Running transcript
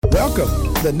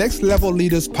Welcome to the Next Level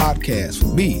Leaders Podcast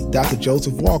with me, Dr.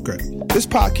 Joseph Walker. This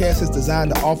podcast is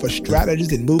designed to offer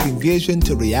strategies in moving vision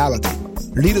to reality.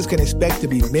 Leaders can expect to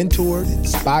be mentored,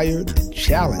 inspired, and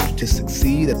challenged to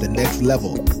succeed at the next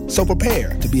level. So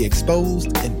prepare to be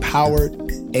exposed, empowered,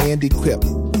 and equipped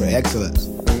for excellence.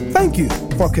 Thank you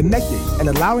for connecting and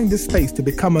allowing this space to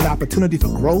become an opportunity for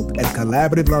growth and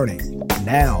collaborative learning.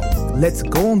 Now, let's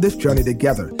go on this journey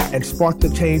together and spark the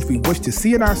change we wish to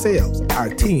see in ourselves, our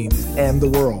teams, and the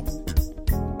world.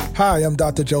 Hi, I'm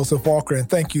Dr. Joseph Walker, and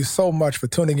thank you so much for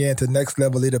tuning in to Next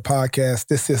Level Leader Podcast.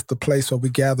 This is the place where we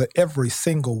gather every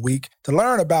single week to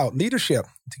learn about leadership,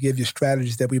 to give you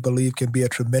strategies that we believe can be a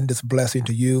tremendous blessing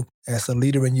to you as the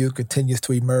leader in you continues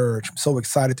to emerge. I'm so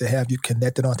excited to have you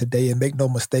connected on today, and make no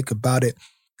mistake about it,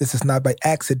 this is not by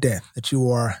accident that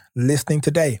you are listening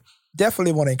today.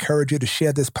 Definitely want to encourage you to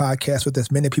share this podcast with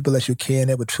as many people as you can.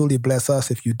 It would truly bless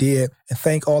us if you did. And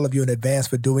thank all of you in advance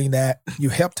for doing that. You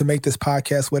helped to make this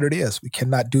podcast what it is. We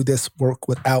cannot do this work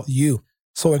without you.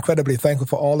 So incredibly thankful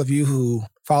for all of you who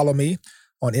follow me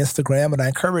on Instagram. And I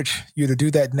encourage you to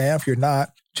do that now if you're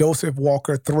not. Joseph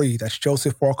Walker 3. That's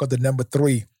Joseph Walker, the number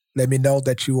 3. Let me know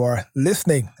that you are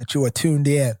listening, that you are tuned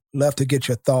in. Love to get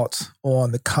your thoughts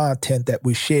on the content that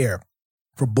we share.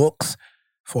 For books,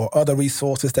 for other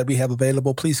resources that we have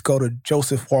available, please go to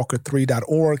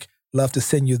josephwalker3.org. Love to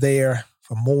send you there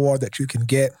for more that you can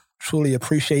get. Truly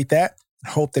appreciate that.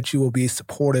 Hope that you will be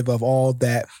supportive of all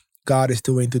that God is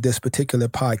doing through this particular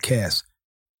podcast.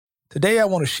 Today, I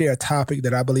want to share a topic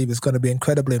that I believe is going to be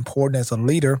incredibly important as a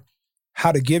leader: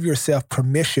 how to give yourself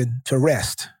permission to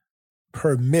rest.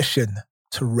 Permission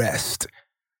to rest.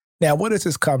 Now, where does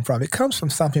this come from? It comes from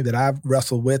something that I've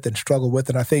wrestled with and struggled with,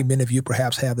 and I think many of you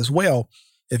perhaps have as well.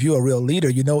 If you're a real leader,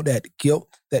 you know that guilt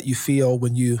that you feel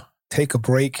when you take a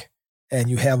break and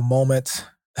you have moments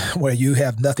where you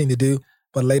have nothing to do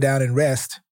but lay down and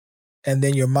rest. And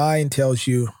then your mind tells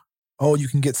you, oh, you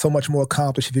can get so much more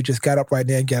accomplished if you just got up right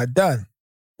now and got it done.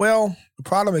 Well, the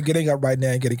problem with getting up right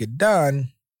now and getting it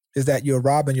done is that you're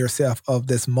robbing yourself of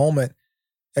this moment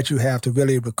that you have to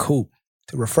really recoup,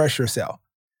 to refresh yourself.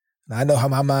 I know how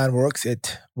my mind works.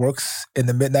 It works in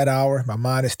the midnight hour. My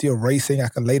mind is still racing. I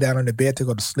can lay down on the bed to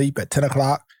go to sleep at 10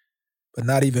 o'clock, but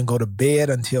not even go to bed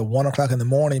until 1 o'clock in the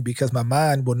morning because my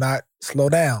mind will not slow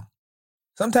down.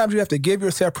 Sometimes you have to give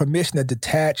yourself permission to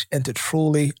detach and to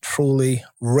truly, truly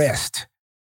rest.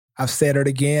 I've said it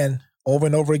again, over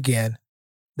and over again,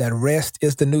 that rest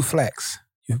is the new flex.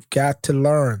 You've got to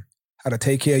learn how to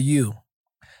take care of you.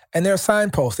 And there are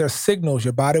signposts, there are signals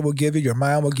your body will give you, your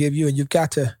mind will give you, and you've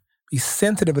got to be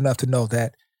sensitive enough to know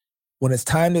that when it's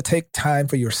time to take time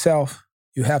for yourself,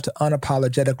 you have to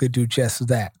unapologetically do just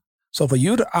that. So for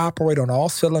you to operate on all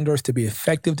cylinders, to be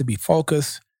effective, to be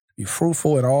focused, to be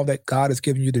fruitful in all that God has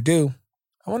given you to do,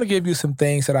 I want to give you some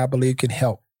things that I believe can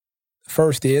help. The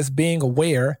first is being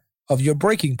aware of your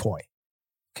breaking point.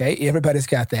 Okay, everybody's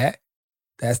got that.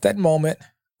 That's that moment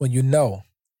when you know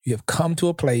you have come to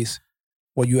a place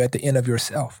where you're at the end of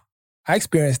yourself. I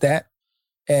experienced that.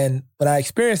 And when I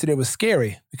experienced it, it was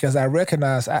scary because I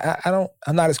recognized I'm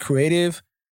not as creative.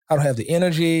 I don't have the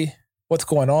energy. What's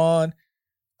going on?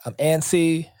 I'm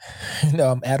antsy.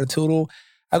 I'm attitudinal.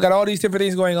 I've got all these different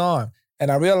things going on.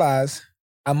 And I realized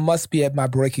I must be at my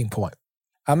breaking point.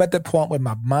 I'm at the point where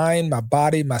my mind, my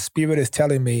body, my spirit is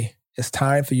telling me it's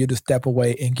time for you to step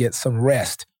away and get some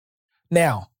rest.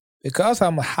 Now, because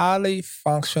I'm a highly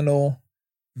functional,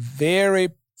 very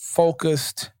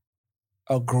focused,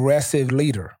 aggressive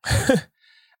leader,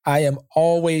 I am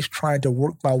always trying to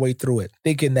work my way through it,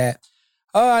 thinking that,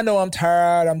 oh, I know I'm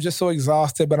tired, I'm just so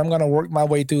exhausted, but I'm going to work my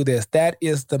way through this. That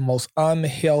is the most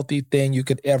unhealthy thing you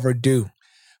could ever do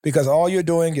because all you're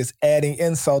doing is adding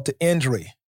insult to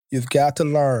injury. You've got to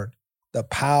learn the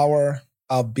power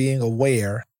of being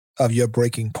aware of your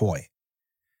breaking point.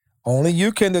 Only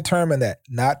you can determine that,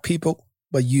 not people,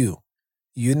 but you.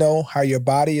 You know how your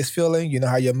body is feeling. You know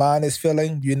how your mind is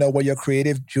feeling. You know where your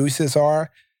creative juices are.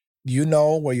 You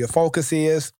know where your focus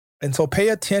is. And so pay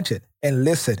attention and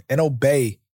listen and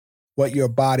obey what your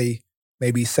body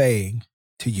may be saying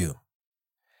to you.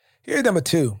 Here's number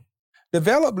 2.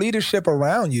 Develop leadership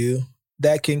around you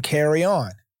that can carry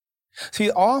on.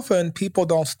 See, often people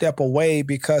don't step away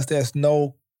because there's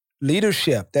no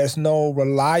leadership. There's no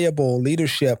reliable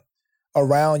leadership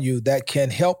around you that can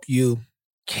help you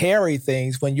carry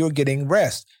things when you're getting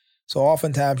rest. So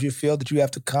oftentimes you feel that you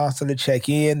have to constantly check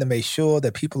in to make sure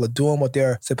that people are doing what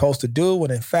they're supposed to do,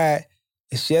 when in fact,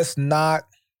 it's just not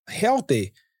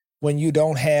healthy when you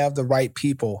don't have the right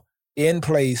people in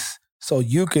place so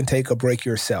you can take a break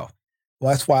yourself.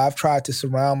 Well, that's why I've tried to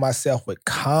surround myself with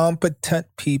competent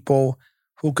people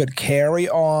who could carry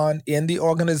on in the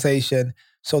organization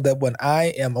so that when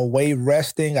I am away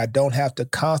resting, I don't have to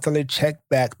constantly check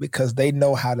back because they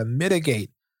know how to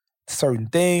mitigate certain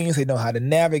things. They know how to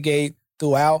navigate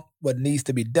throughout what needs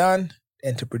to be done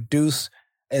and to produce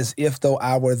as if though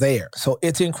I were there. So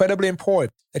it's incredibly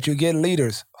important that you get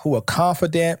leaders who are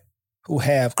confident, who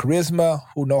have charisma,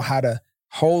 who know how to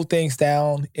hold things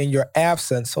down in your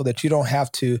absence so that you don't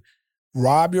have to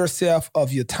rob yourself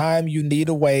of your time you need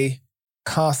away,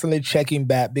 constantly checking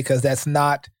back, because that's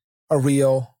not a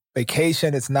real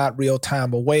vacation. It's not real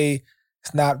time away.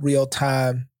 It's not real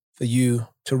time for you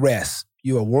to rest.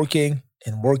 You are working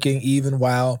and working even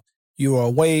while you are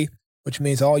away, which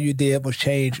means all you did was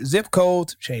change zip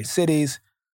codes, change cities,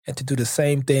 and to do the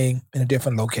same thing in a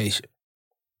different location.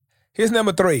 Here's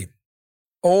number 3.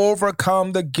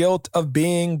 Overcome the guilt of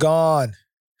being gone.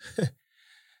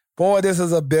 Boy, this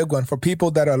is a big one for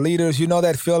people that are leaders. You know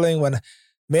that feeling when,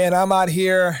 man, I'm out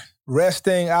here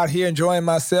resting, out here enjoying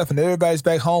myself, and everybody's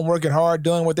back home working hard,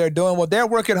 doing what they're doing. Well, they're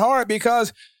working hard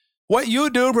because what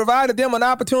you do provided them an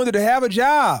opportunity to have a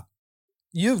job.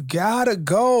 You've got to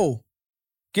go.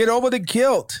 Get over the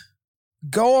guilt.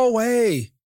 Go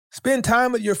away. Spend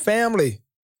time with your family.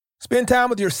 Spend time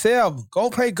with yourself.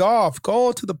 Go play golf.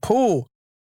 Go to the pool.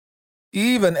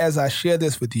 Even as I share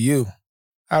this with you,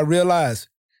 I realize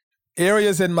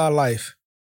areas in my life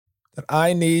that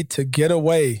I need to get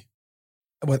away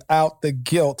without the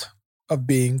guilt of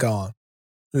being gone.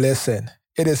 Listen,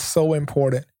 it is so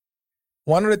important.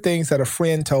 One of the things that a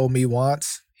friend told me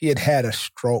once, he had a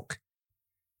stroke.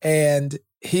 And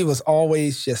he was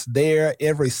always just there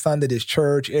every Sunday at his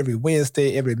church, every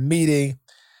Wednesday, every meeting.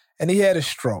 And he had a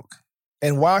stroke.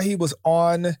 And while he was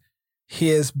on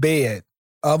his bed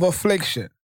of affliction,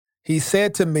 he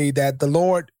said to me that the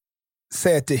Lord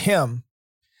said to him,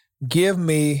 "Give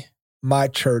me my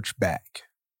church back."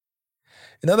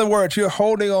 In other words, you're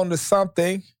holding on to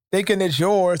something, thinking it's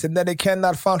yours, and that it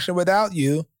cannot function without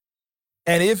you.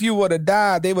 And if you were to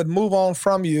die, they would move on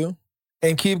from you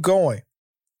and keep going.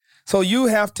 So you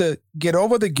have to get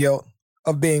over the guilt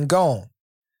of being gone,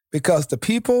 because the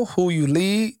people who you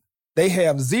lead, they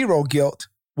have zero guilt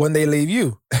when they leave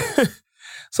you.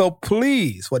 So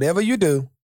please, whatever you do,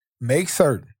 make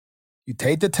certain you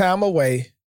take the time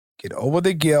away, get over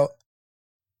the guilt,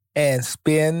 and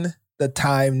spend the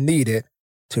time needed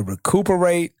to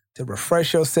recuperate, to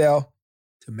refresh yourself,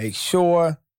 to make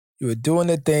sure you are doing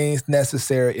the things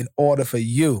necessary in order for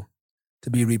you to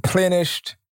be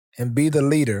replenished and be the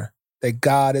leader that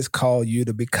God has called you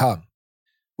to become.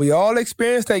 We all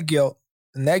experience that guilt,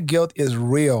 and that guilt is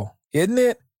real, isn't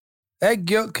it? That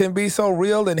guilt can be so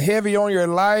real and heavy on your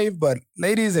life, but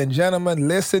ladies and gentlemen,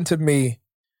 listen to me.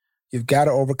 You've got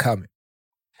to overcome it.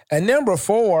 And number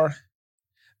 4,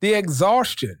 the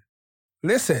exhaustion.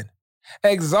 Listen,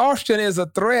 exhaustion is a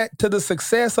threat to the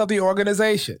success of the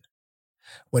organization.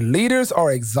 When leaders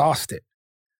are exhausted,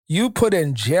 you put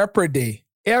in jeopardy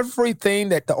everything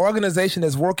that the organization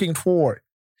is working toward.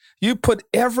 You put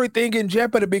everything in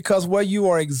jeopardy because when you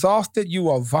are exhausted, you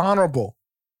are vulnerable.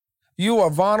 You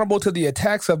are vulnerable to the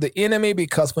attacks of the enemy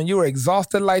because when you are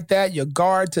exhausted like that, your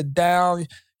guards are down,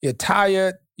 you're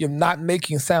tired, you're not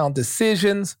making sound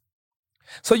decisions.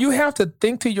 So you have to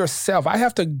think to yourself, I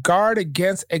have to guard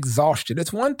against exhaustion.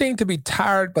 It's one thing to be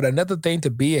tired, but another thing to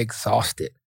be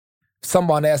exhausted.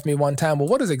 Someone asked me one time, well,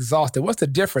 what is exhausted? What's the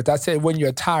difference? I said, when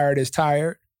you're tired, it's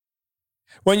tired.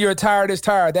 When you're tired, it's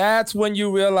tired. That's when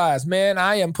you realize, man,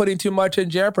 I am putting too much in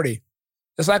jeopardy.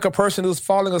 It's like a person who's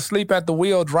falling asleep at the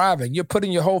wheel driving. You're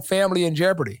putting your whole family in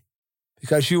jeopardy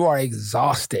because you are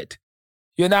exhausted.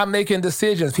 You're not making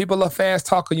decisions. People are fast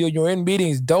talking you. You're in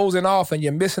meetings dozing off and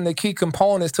you're missing the key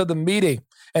components to the meeting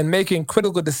and making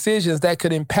critical decisions that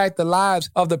could impact the lives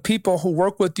of the people who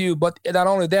work with you. But not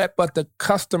only that, but the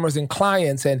customers and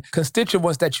clients and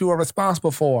constituents that you are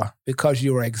responsible for because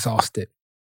you are exhausted.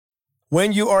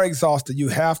 When you are exhausted, you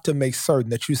have to make certain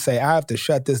that you say, I have to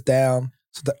shut this down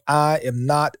so that I am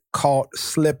not caught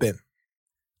slipping.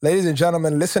 Ladies and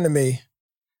gentlemen, listen to me.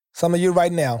 Some of you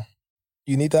right now,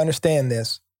 you need to understand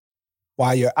this.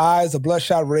 While your eyes are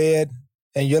bloodshot red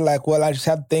and you're like, well, I just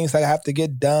have things I have to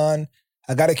get done.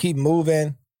 I got to keep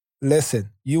moving.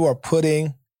 Listen, you are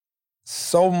putting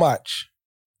so much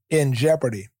in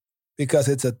jeopardy because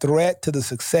it's a threat to the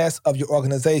success of your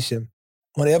organization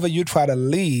whenever you try to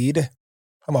lead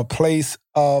from a place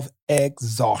of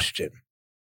exhaustion.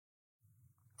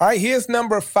 All right, here's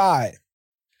number 5.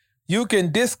 You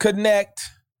can disconnect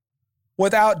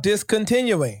without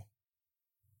discontinuing.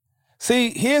 See,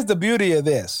 here's the beauty of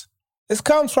this. This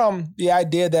comes from the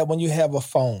idea that when you have a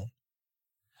phone,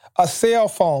 a cell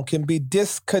phone can be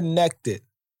disconnected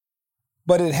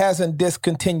but it hasn't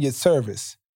discontinued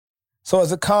service. So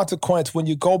as a consequence, when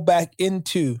you go back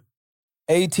into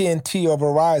AT&T or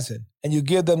Verizon and you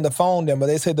give them the phone number,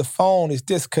 they say the phone is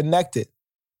disconnected,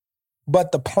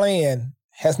 but the plan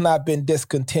has not been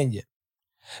discontinued.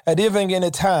 At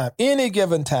any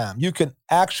given time, you can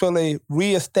actually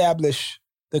reestablish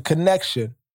the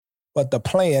connection, but the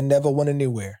plan never went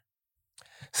anywhere.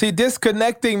 See,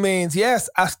 disconnecting means, yes,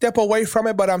 I step away from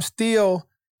it, but I'm still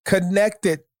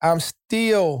connected. I'm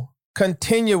still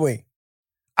continuing.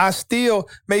 I still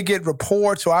may get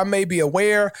reports or I may be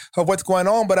aware of what's going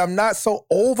on, but I'm not so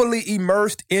overly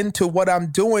immersed into what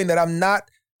I'm doing that I'm not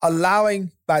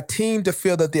allowing my team to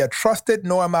feel that they are trusted,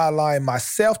 nor am I allowing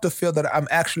myself to feel that I'm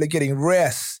actually getting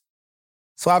rest.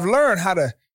 So I've learned how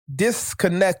to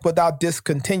disconnect without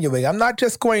discontinuing. I'm not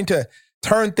just going to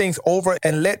turn things over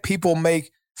and let people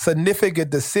make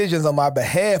significant decisions on my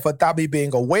behalf without me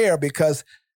being aware, because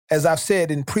as I've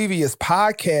said in previous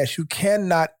podcasts, you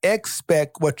cannot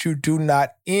expect what you do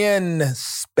not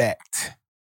inspect.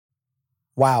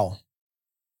 Wow.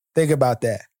 Think about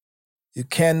that. You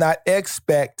cannot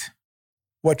expect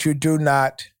what you do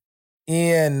not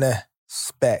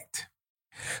inspect.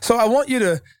 So I want you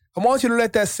to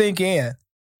let that sink in,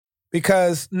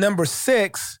 because number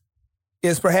 6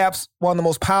 is perhaps one of the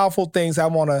most powerful things I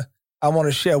want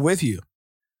to share with you.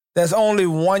 There's only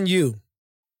one you.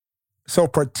 So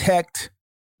protect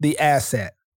the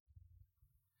asset.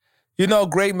 You know,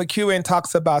 Greg McKeown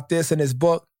talks about this in his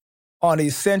book on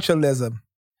essentialism,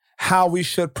 how we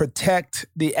should protect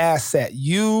the asset.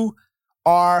 You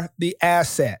are the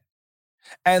asset.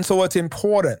 And so it's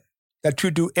important that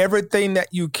you do everything that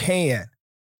you can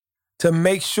to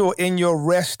make sure in your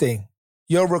resting,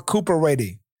 you're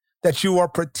recuperating, that you are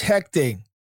protecting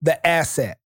the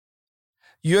asset.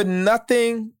 You're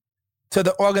nothing to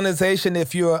the organization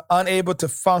if you're unable to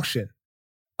function,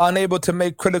 unable to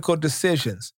make critical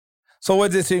decisions. So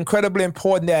it is incredibly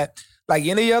important that, like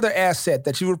any other asset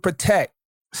that you would protect,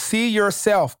 see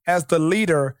yourself as the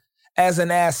leader, as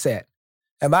an asset.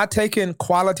 Am I taking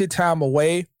quality time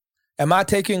away? Am I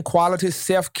taking quality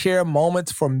self-care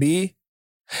moments for me?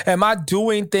 Am I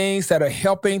doing things that are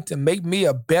helping to make me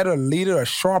a better leader, a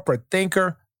sharper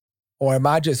thinker? Or am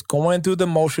I just going through the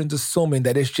motions, assuming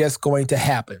that it's just going to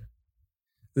happen?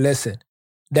 Listen,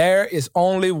 there is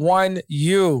only one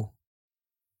you.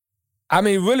 I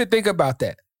mean, really think about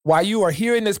that. While you are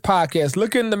hearing this podcast,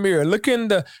 look in the mirror, look in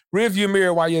the rearview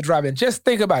mirror while you're driving. Just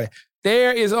think about it.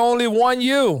 There is only one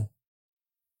you.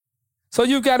 So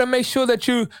you've got to make sure that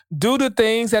you do the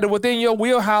things that are within your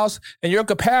wheelhouse and your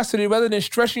capacity rather than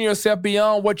stretching yourself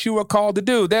beyond what you were called to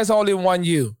do. There's only one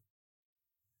you.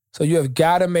 So you have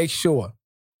got to make sure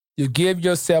you give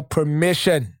yourself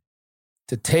permission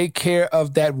to take care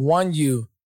of that one you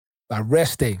by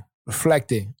resting,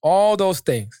 reflecting, all those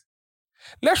things.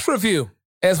 Let's review,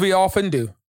 as we often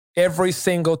do, every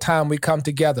single time we come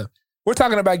together. We're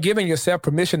talking about giving yourself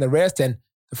permission to rest, and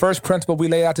the first principle we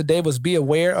laid out today was be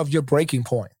aware of your breaking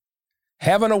point.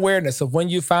 Have an awareness of when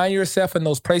you find yourself in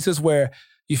those places where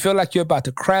you feel like you're about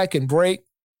to crack and break.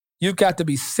 You've got to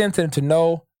be sensitive to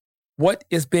know what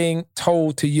is being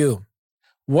told to you.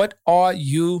 What are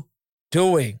you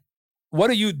doing? What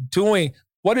are you doing?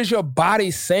 What is your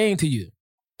body saying to you?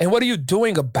 And what are you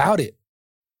doing about it?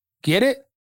 Get it?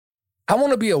 I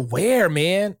want to be aware,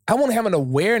 man. I want to have an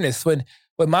awareness when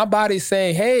my body's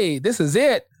saying, hey, this is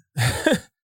it.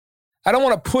 I don't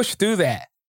want to push through that.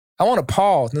 I want to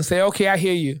pause and say, okay, I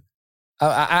hear you.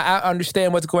 I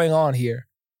understand what's going on here.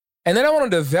 And then I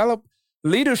want to develop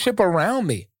leadership around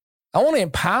me. I want to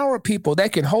empower people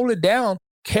that can hold it down,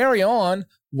 carry on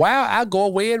while I go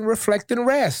away and reflect and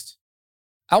rest.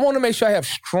 I want to make sure I have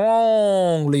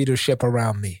strong leadership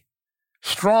around me.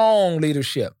 Strong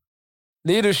leadership.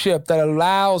 Leadership that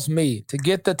allows me to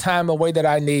get the time away that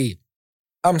I need.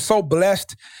 I'm so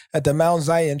blessed at the Mount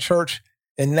Zion Church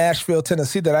in Nashville,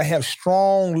 Tennessee, that I have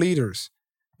strong leaders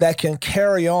that can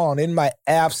carry on in my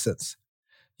absence.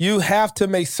 You have to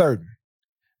make certain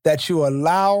that you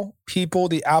allow people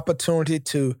the opportunity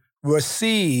to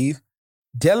receive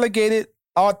delegated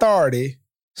authority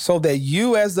so that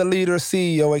you as the leader,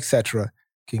 CEO, etc.,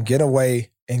 can get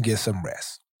away and get some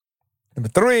rest. Number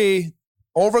 3,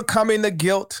 overcoming the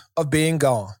guilt of being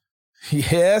gone.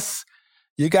 Yes,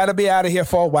 you got to be out of here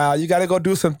for a while. You got to go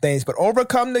do some things, but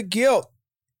overcome the guilt.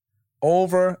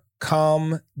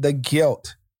 Overcome the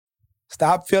guilt.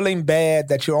 Stop feeling bad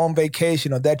that you're on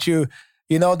vacation or that you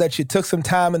took some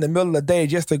time in the middle of the day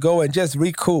just to go and just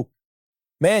recoup.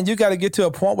 Man, you got to get to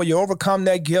a point where you overcome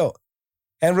that guilt.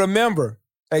 And remember,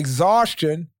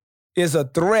 exhaustion is a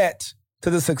threat to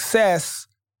the success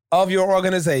of your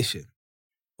organization.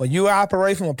 When you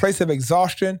operate from a place of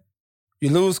exhaustion,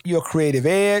 you lose your creative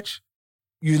edge.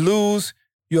 You lose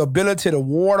your ability to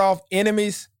ward off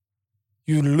enemies.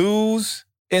 You lose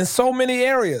in so many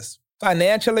areas.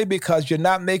 Financially, because you're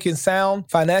not making sound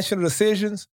financial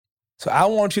decisions. So I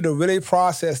want you to really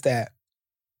process that.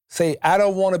 Say, I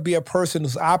don't want to be a person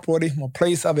who's operating from a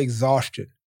place of exhaustion.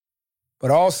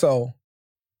 But also,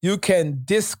 you can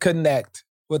disconnect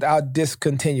without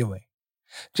discontinuing.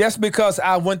 Just because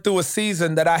I went through a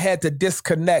season that I had to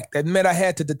disconnect, that meant I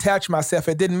had to detach myself,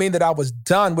 it didn't mean that I was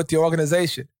done with the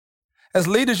organization. As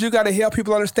leaders, you got to help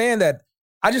people understand that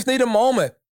I just need a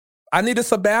moment. I need a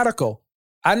sabbatical.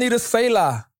 I need a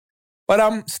Selah. But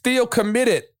I'm still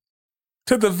committed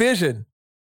to the vision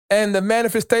and the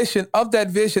manifestation of that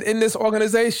vision in this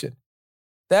organization.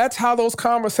 That's how those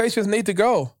conversations need to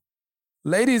go.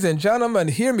 Ladies and gentlemen,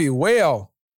 hear me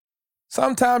well.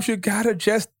 Sometimes you gotta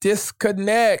just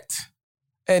disconnect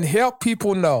and help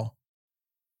people know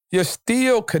you're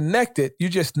still connected. You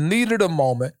just needed a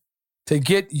moment to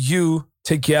get you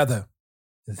together.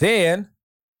 Then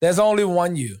there's only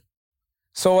one you.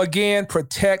 So again,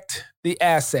 protect the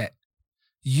asset.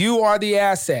 You are the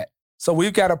asset. So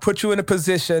we've got to put you in a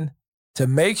position to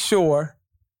make sure,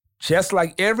 just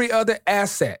like every other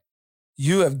asset,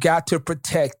 you have got to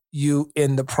protect you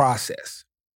in the process.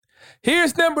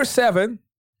 Here's number 7,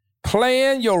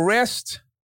 plan your rest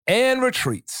and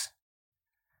retreats.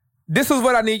 This is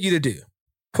what I need you to do.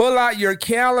 Pull out your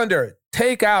calendar,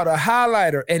 take out a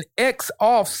highlighter and X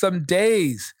off some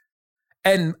days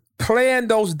and plan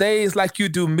those days like you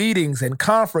do meetings and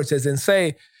conferences and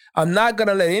say, I'm not going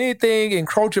to let anything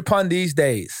encroach upon these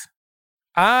days.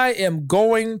 I am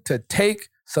going to take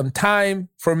some time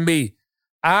for me.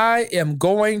 I am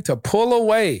going to pull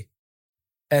away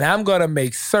and I'm going to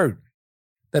make certain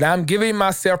that I'm giving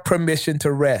myself permission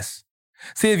to rest.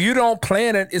 See, if you don't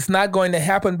plan it, it's not going to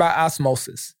happen by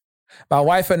osmosis. My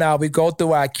wife and I, we go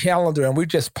through our calendar and we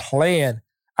just plan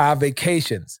our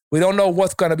vacations. We don't know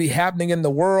what's going to be happening in the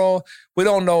world. We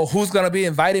don't know who's going to be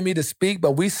inviting me to speak,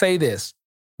 but we say this.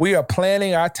 We are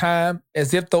planning our time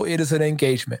as if though it is an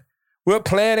engagement. We're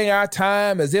planning our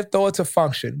time as if though it's a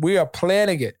function. We are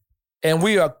planning it and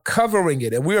we are covering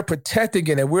it and we are protecting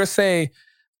it. And we're saying,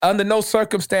 under no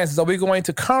circumstances are we going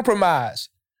to compromise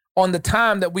on the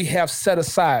time that we have set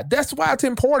aside. That's why it's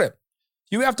important.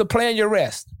 You have to plan your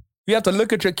rest. You have to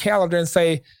look at your calendar and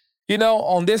say, you know,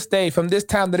 on this day, from this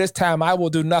time to this time, I will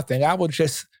do nothing. I will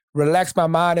just relax my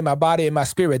mind and my body and my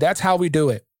spirit. That's how we do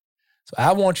it. So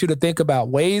I want you to think about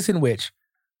ways in which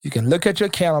you can look at your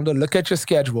calendar, look at your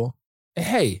schedule, and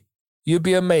hey, you'll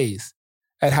be amazed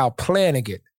at how planning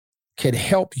it can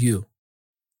help you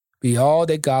be all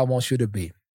that God wants you to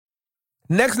be.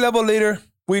 Next level leader,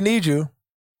 we need you.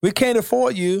 We can't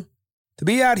afford you to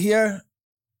be out here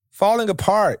falling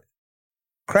apart,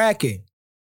 cracking,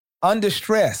 under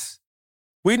stress.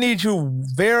 We need you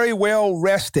very well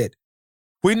rested.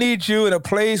 We need you in a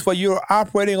place where you're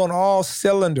operating on all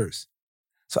cylinders.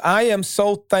 So I am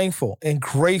so thankful and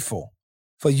grateful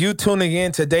for you tuning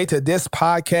in today to this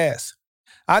podcast.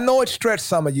 I know it stretched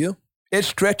some of you. It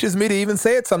stretches me to even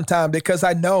say it sometimes because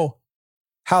I know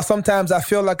how sometimes I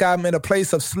feel like I'm in a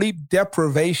place of sleep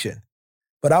deprivation.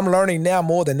 But I'm learning now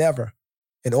more than ever.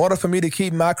 In order for me to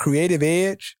keep my creative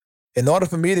edge, in order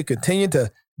for me to continue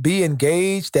to be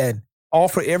engaged and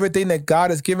offer everything that God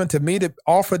has given to me to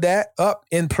offer that up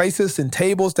in places and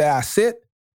tables that I sit,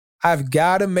 I've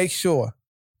got to make sure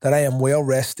that I am well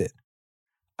rested.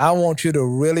 I want you to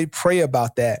really pray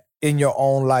about that in your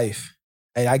own life.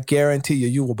 And I guarantee you,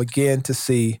 you will begin to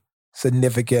see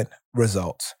significant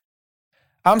results.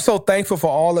 I'm so thankful for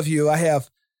all of you. I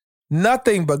have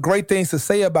nothing but great things to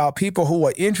say about people who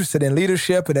are interested in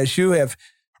leadership. And as you have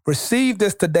received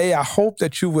this today, I hope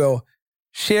that you will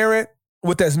share it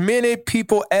with as many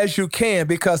people as you can,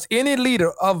 because any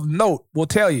leader of note will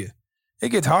tell you it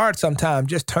gets hard sometimes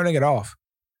just turning it off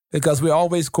because we're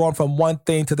always going from one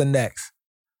thing to the next.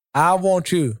 I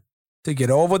want you to get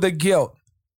over the guilt,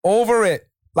 over it,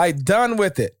 like done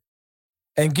with it,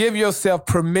 and give yourself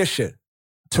permission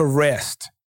to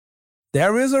rest.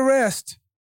 There is a rest.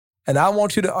 And I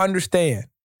want you to understand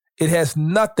it has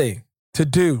nothing to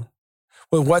do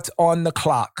with what's on the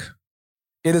clock.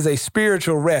 It is a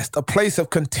spiritual rest, a place of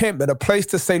contentment, a place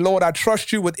to say, Lord, I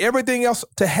trust you with everything else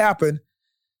to happen.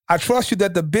 I trust you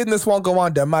that the business won't go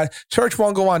under, my church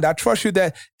won't go under. I trust you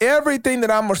that everything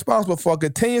that I'm responsible for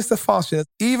continues to function,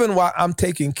 even while I'm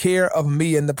taking care of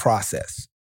me in the process.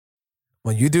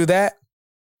 When you do that,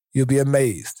 you'll be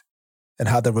amazed at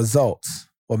how the results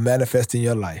will manifest in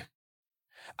your life.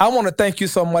 I want to thank you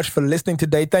so much for listening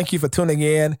today. Thank you for tuning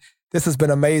in. This has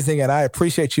been amazing, and I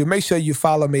appreciate you. Make sure you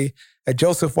follow me at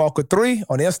Joseph Walker 3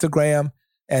 on Instagram,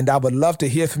 and I would love to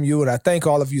hear from you, and I thank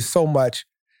all of you so much.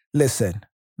 Listen,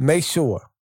 make sure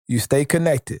you stay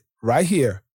connected right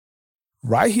here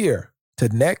to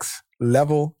Next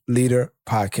Level Leader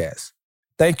Podcast.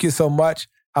 Thank you so much.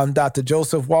 I'm Dr.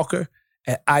 Joseph Walker,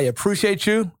 and I appreciate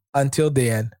you. Until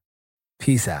then,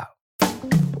 peace out.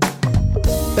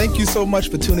 Thank you so much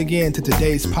for tuning in to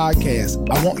today's podcast.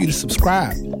 I want you to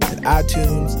subscribe at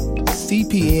iTunes,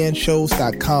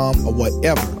 cpnshows.com, or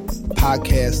whatever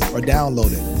podcasts are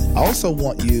downloaded. I also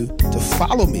want you to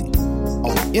follow me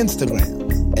on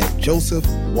Instagram at Joseph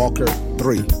Walker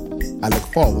 3. I look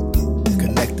forward to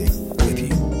connecting